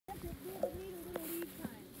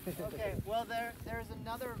Okay, well there's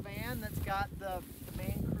another van that's got the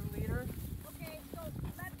main crew leader. Okay, so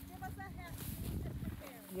give us a hint. We need to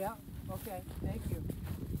prepare. Yeah, okay, thank you.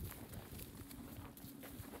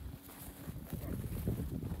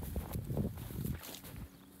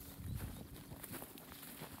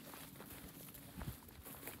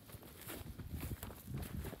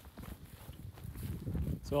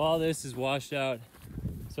 So all this is washed out,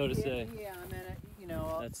 so to say. Yeah, I mean, you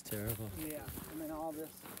know. That's terrible. Yeah, I mean all this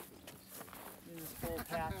whole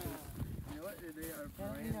patch. You know what? They are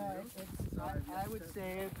And, you brand know, new. I would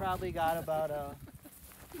say it probably got about a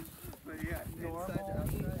But yeah, normal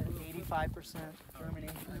inside to outside. 85%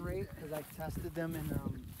 germination rate because I tested them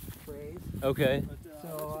in trays. Okay.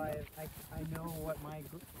 So I know what my, you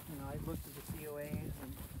know, I looked at the COAs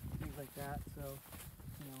and things like that. So,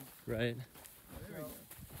 you know. Right. So,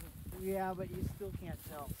 yeah, but you still can't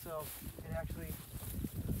tell. So it actually,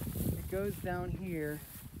 it goes down here.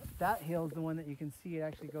 That hill is the one that you can see. It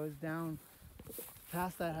actually goes down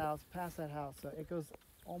past that house. So it goes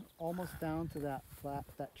almost down to that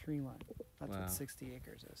that tree line. That's Wow. what 60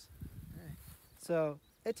 acres is. So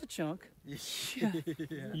it's a chunk. Yeah.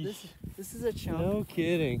 This is a chunk. No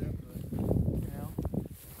kidding. You know,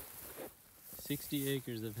 60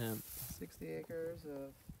 acres of hemp. 60 acres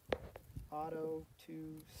of Auto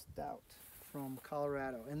 2 Stout from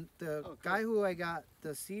Colorado. And the guy who I got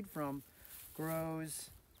the seed from grows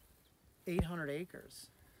 800 acres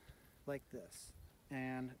like this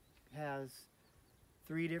and has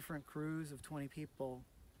 3 different crews of 20 people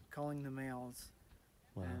culling the males.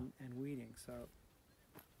 Wow. and weeding. So,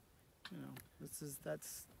 you know,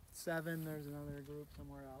 that's 7. There's another group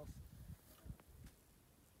somewhere else.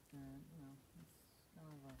 And, you know, it's kind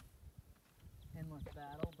of a endless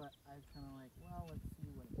battle, but I was kind of like, well, let's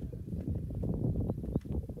see what it does.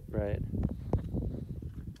 Right.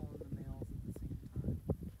 We're pulling the males at the same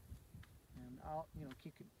time. And I'll, you know,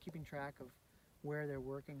 keeping track of where they're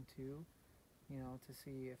working to, you know, to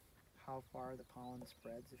see how far the pollen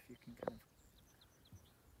spreads, if you can kind of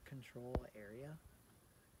control area.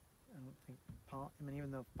 I don't think pollen, I mean,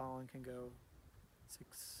 even though pollen can go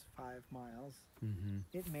 5 miles,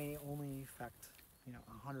 it may only affect, you know,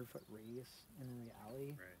 a 100-foot radius in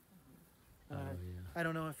reality. Right. Yeah. I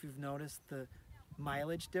don't know if you've noticed the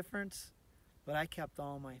mileage difference, but I kept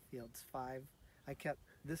all my fields 5. I kept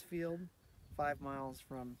this field 5 miles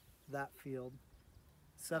from that field,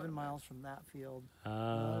 7 miles from that field.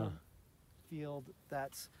 Field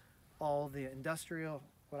that's all the industrial,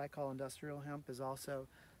 what I call industrial hemp, is also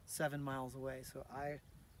 7 miles away. So I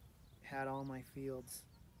had all my fields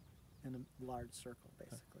in a large circle,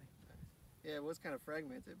 basically. Yeah, it was kind of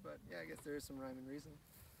fragmented, but yeah, I guess there is some rhyme and reason.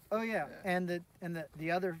 Oh yeah, Yeah. and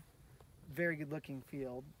the other very good looking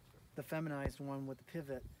field, the feminized one with the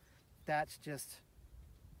pivot, that's just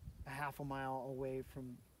a half a mile away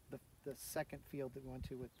from the second field that we went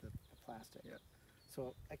to with the plastic. Yeah.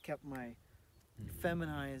 So I kept my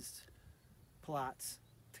feminized plots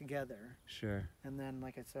together. Sure. And then,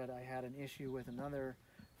 like I said, I had an issue with another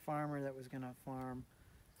farmer that was going to farm,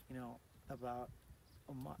 you know, about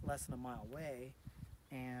less than a mile away,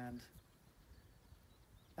 and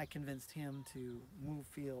I convinced him to move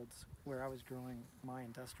fields where I was growing my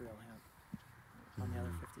industrial hemp on the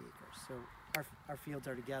other 50 acres. So our fields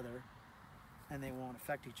are together, and they won't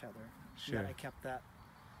affect each other. Sure. Yet I kept that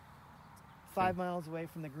 5 miles away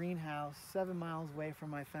from the greenhouse, 7 miles away from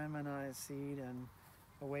my feminized seed, and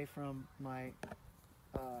away from my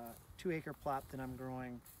 2-acre plot that I'm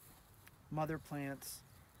growing mother plants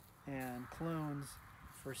and clones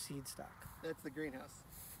for seed stock. That's the greenhouse.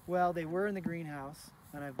 Well, they were in the greenhouse,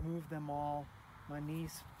 and I've moved them all. My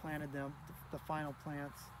niece planted them, the final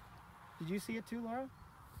plants. Did you see it too, Laura?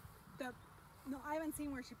 No, I haven't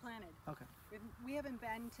seen where she planted. Okay, We haven't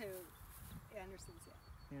been to Anderson's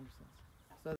yet. Anderson's.